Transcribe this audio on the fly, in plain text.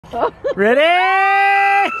Ready?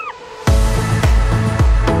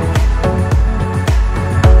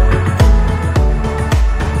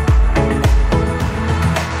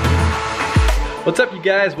 What's up, you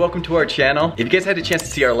guys? Welcome to our channel. If you guys had a chance to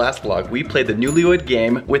see our last vlog, we played the Newlywed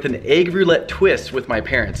game with an egg roulette twist with my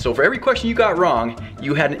parents. So for every question you got wrong,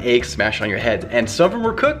 you had an egg smashed on your head. And some of them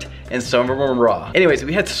were cooked and some of them were raw. Anyways,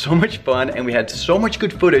 we had so much fun and we had so much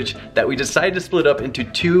good footage that we decided to split up into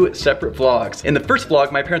 2 separate vlogs. In the first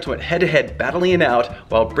vlog, my parents went head to head battling it out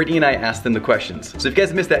while Brittany and I asked them the questions. So if you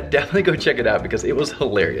guys missed that, definitely go check it out because it was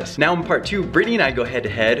hilarious. Now in part 2, Brittany and I go head to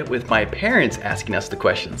head with my parents asking us the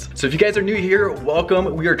questions. So if you guys are new here,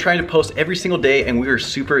 welcome. We are trying to post every single day and we are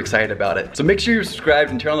super excited about it. So make sure you're subscribed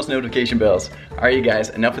and turn on those notification bells. All right, you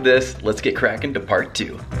guys, enough of this. Let's get cracking to part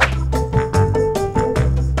 2.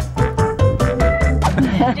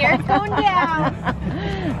 Jared's going down.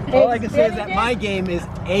 All I can say is that my game is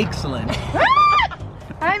excellent.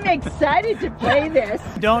 I'm excited to play this.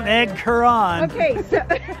 Don't egg her on. Okay, so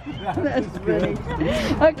that's funny.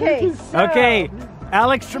 Okay, so okay,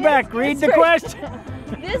 Alex Trebek, read the question.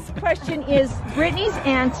 This question is Brittany's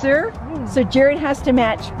answer, so Jared has to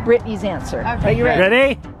match Brittany's answer. Okay. Are you ready?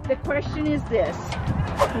 Ready? The question is this.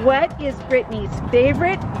 What is Brittany's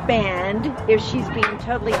favorite band if she's being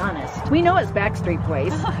totally honest? We know it's Backstreet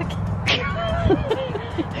Boys.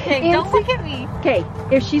 Okay, don't look at me. Okay,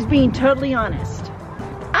 if she's being totally honest.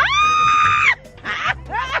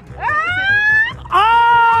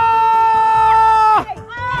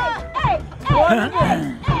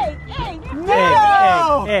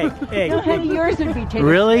 Egg. No, honey, yours would be taken.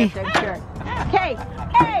 Really? I'm sure. Okay,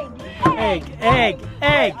 egg.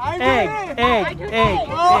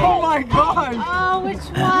 Oh my God! Oh, which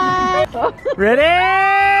one?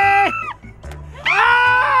 Ready?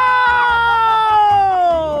 Oh!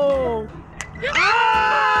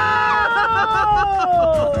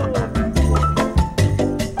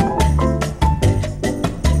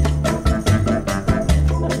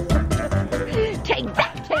 Take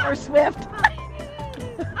that, Taylor Swift.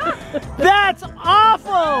 That's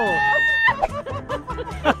awful!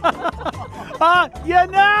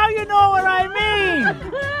 You know what I mean!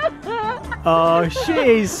 Oh,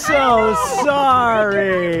 she's so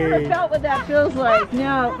sorry! I felt what that feels like.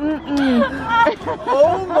 No,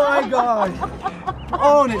 Oh my gosh!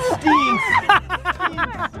 Oh, and it stinks!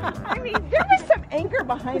 I mean, there was some anger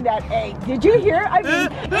behind that egg. Did you hear? I mean,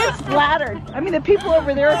 it's splattered. I mean, the people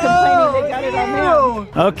over there are complaining they got it on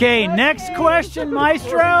them. Okay, next question,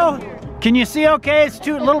 Maestro. Can you see okay? It's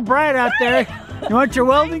too a little bright out there. You want your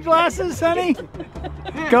welding glasses, honey?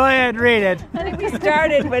 Go ahead, read it. Honey, we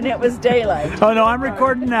started when it was daylight. Oh no, I'm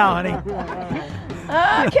recording now, honey.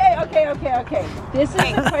 Okay. This is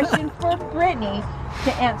a question for Brittany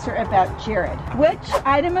to answer about Jared. Which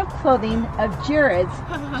item of clothing of Jared's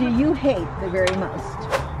do you hate the very most?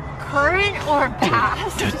 Current or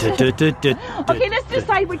past? Okay, let's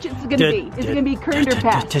decide which it's going to be. Is it going to be current or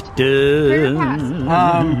past? Current or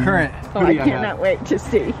past? Current. Oh, I cannot wait to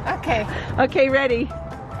see. Okay. Okay, ready?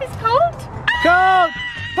 His coat? Coat!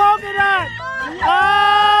 Polka dot!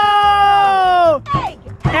 Oh!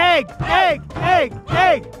 Egg!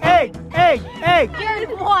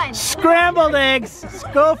 Jared won. Scrambled eggs.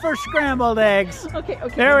 Go for scrambled eggs. Okay.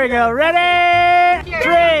 There we go. Ready?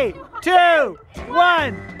 3, 2,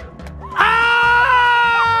 1. Ah!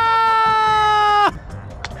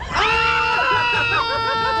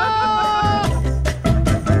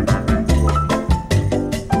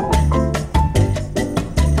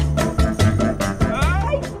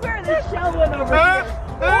 I swear the Chelle went over here.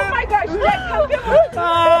 Oh my gosh, that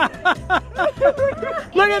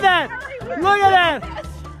Look at that!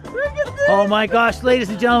 Oh my gosh, ladies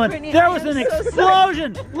and gentlemen, there was an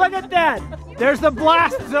explosion! Look at that! There's the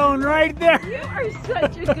blast zone right there! You are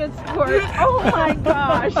such a good sport. Oh my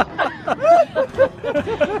gosh.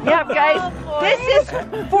 Yep, guys, this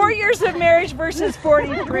is 4 years of marriage versus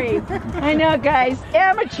 43. I know, guys,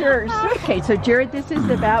 amateurs. Okay, so Jared, this is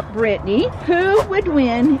about Brittany. Who would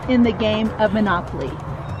win in the game of Monopoly?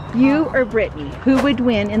 You or Brittany? Who would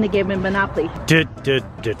win in the game of Monopoly? That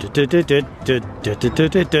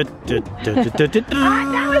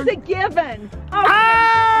was a given. Oh!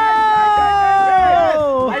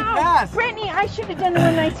 I passed. Brittany, I should have done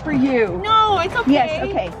one nice for you. No, it's okay. Yes,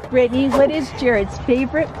 okay. Brittany, what is Jared's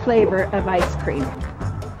favorite flavor of ice cream?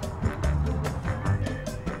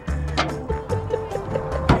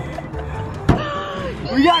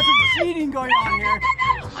 We got some cheating going on here.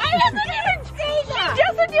 I wasn't even saying that. She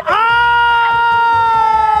doesn't even. Oh!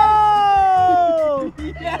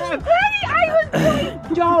 Yes. Brittany, I was doing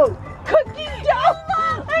dough. Cooking dough.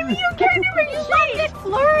 I mean, you can't even cheat.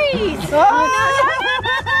 Flurries. Oh,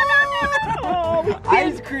 no.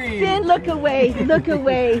 cream. Finn, look away. Look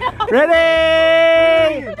away.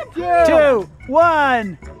 Ready? 2,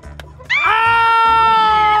 1. Oh!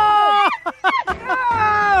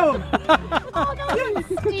 Oh, no, you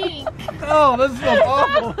stink. Oh, this is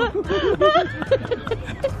awful.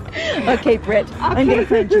 Okay, Britt. I'm going to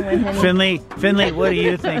find you one, honey. Finley, what do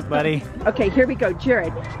you think, buddy? Okay, here we go.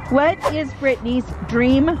 Jared, what is Brittany's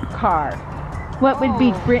dream car? What would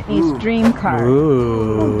be Brittany's dream car?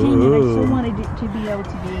 Oh, dang it. I so wanted it to be able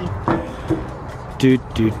to be...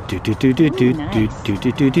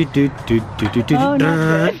 Oh,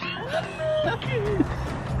 not good.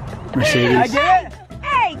 Mercedes. I get it?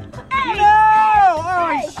 Egg! Egg! No! Oh, I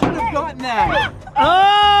should have gotten that.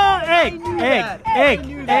 Oh, egg, knew egg, that. egg, I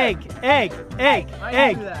knew that. egg, egg, egg, I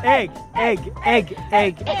egg, knew that. egg, egg, egg,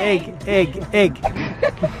 egg, egg, egg, egg.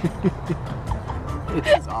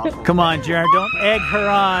 This is awful. Come on, Jared, don't egg her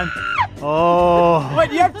on. Oh.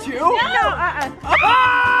 What, you have 2? No,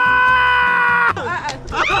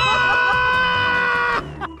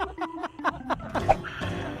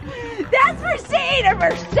 That's for saying a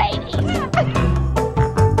Mercedes.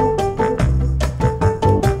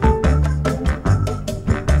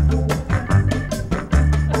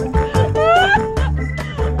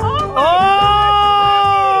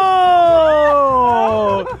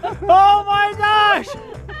 Oh my gosh!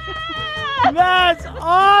 That's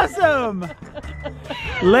awesome!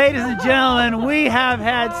 Ladies and gentlemen, we have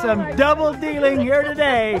had some double dealing here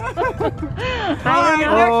today. Alright,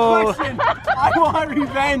 Oh. next question. I want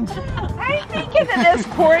revenge. I'm thinking that this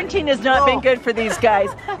quarantine has not been good for these guys.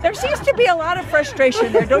 There seems to be a lot of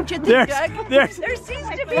frustration there, don't you think, Doug? There seems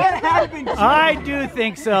to be That happened. I do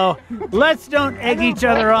think so. Let's don't egg each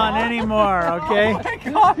other on anymore, okay? Oh my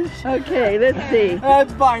gosh. Okay, let's see.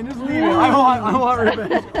 That's fine. Just leave it. I want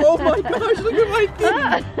revenge. Oh my gosh, look at my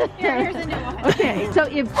thing. Here's a new one. Okay, so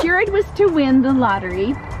if Jared was to win the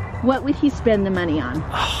lottery, what would he spend the money on?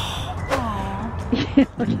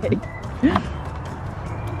 Okay.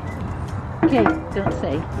 Okay, don't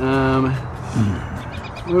say.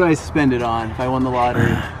 What would I spend it on if I won the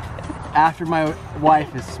lottery? After my wife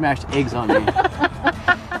has smashed eggs on me.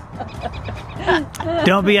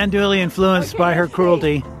 Don't be unduly influenced by her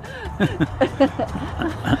cruelty.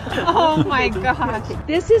 Oh my gosh.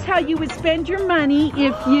 This is how you would spend your money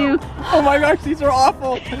if you... Oh my gosh, these are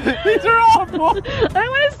awful. These are awful. I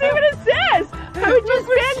want to see what it says. How would you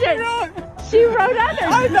spend it? She wrote others.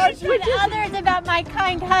 I thought she With others about my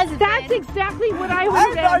kind husband. That's exactly what I would I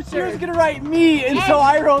have thought she was answered. gonna write me, and so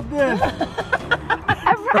I wrote this.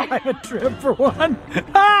 Private trip for one.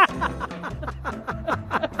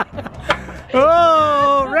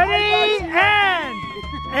 Oh, ready and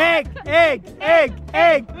egg, egg, egg,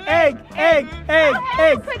 egg, egg, egg, egg,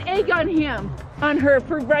 egg. Put egg on him, on her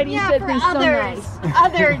for writing Yeah, something for so others. nice.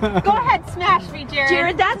 Others. Go ahead, smash me, Jared.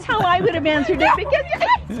 Jared, that's how I would have answered it because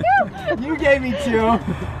You gave me 2. All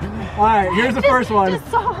right, here's the first one. Just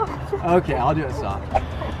soft. Okay, I'll do it soft.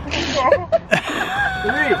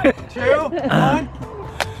 3, 2, 1.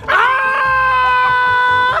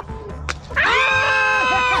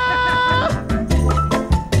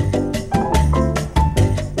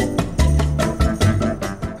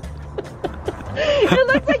 it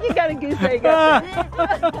looks like you got a goose egg up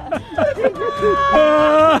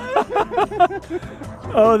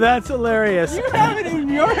Oh, that's hilarious. You have it in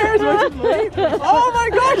your hair as much as mine. Oh my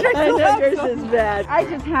gosh, I I still know have yours some. is bad. I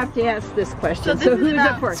just have to ask this question. So So, this is who's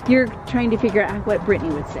about- up first? You're trying to figure out what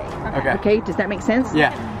Brittany would say. Okay. Okay, does that make sense?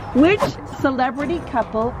 Yeah. Which celebrity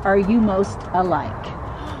couple are you most alike?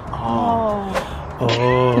 Oh.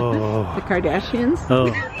 The Kardashians? Oh.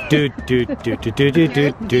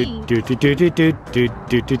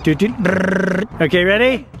 Okay,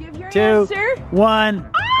 ready? Give your 2, answer.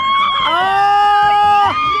 1.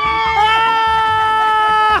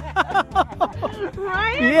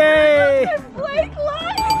 Ryan Yay! and Blake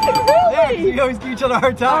Lively. Yeah, Really? we always give each other a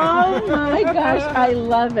hard time. Oh my gosh, I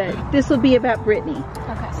love it. This will be about Brittany.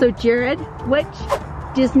 Okay. So Jared, which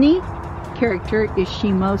Disney character is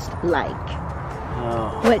she most like?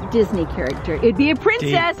 Oh. What Disney character? It'd be a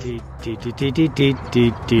princess. Who's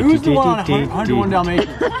the one on 101 Dalmatians?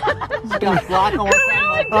 She's got black on one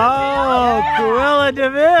side. Oh, Cruella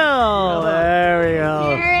DeVille. There we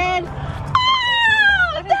go. Jared.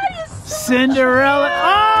 Oh, that is so Cinderella.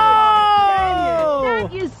 Oh!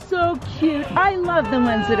 That is so cute. I love the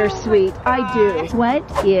ones that are sweet. I do. What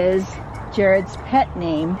is Jared's pet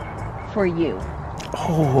name for you?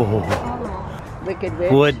 Oh. Wicked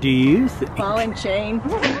Witch. What do you think? Ball and chain.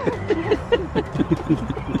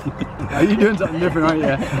 Are you doing something different, aren't you?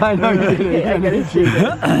 I know you did it. I gotta see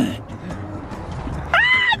this.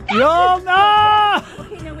 Yo, no!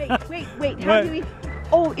 Okay, no, wait. How What? do we?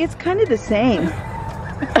 Oh, it's kind of the same.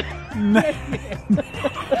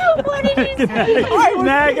 What did you say?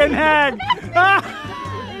 Nag and hag.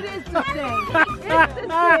 It is the same. It's the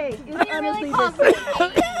same. It's honestly the same.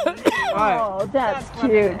 Oh, that's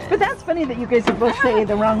cute. But that's funny that you guys would both say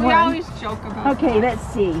the wrong We one. always joke about Okay, let's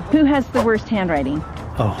see. Who has the worst handwriting?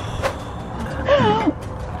 Oh.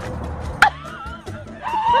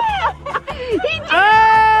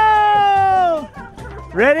 Oh!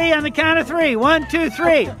 Ready? On the count of 3. 1, 2,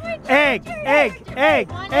 3. Egg, egg, egg,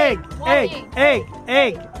 egg, egg, egg,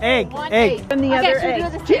 egg, egg, egg. And the Okay, other should we do egg. it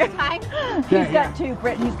at the same time? He's got 2.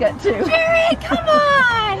 Brittany's got 2. Jerry, come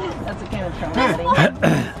on! That's a kind of traumatic.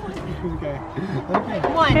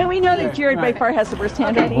 One. And we know that Jared by far has the worst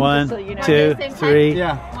handwriting. One, so you know. 2, Same time? 3.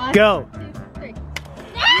 Yeah. One, Go. 2, 3.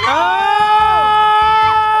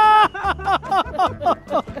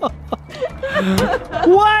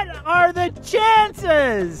 What are the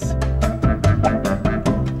chances?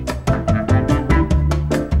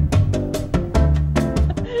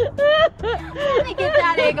 Let me get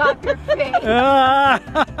that egg off your face.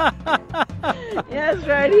 That's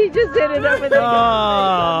right. He just hit it over the That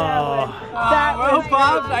Well, was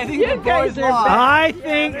Bob, I think the boys lost.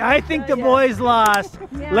 I think the boys lost.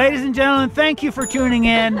 Ladies and gentlemen, thank you for tuning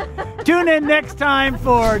in. Tune in next time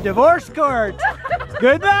for Divorce Court.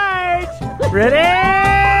 Good night.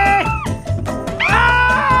 Ready?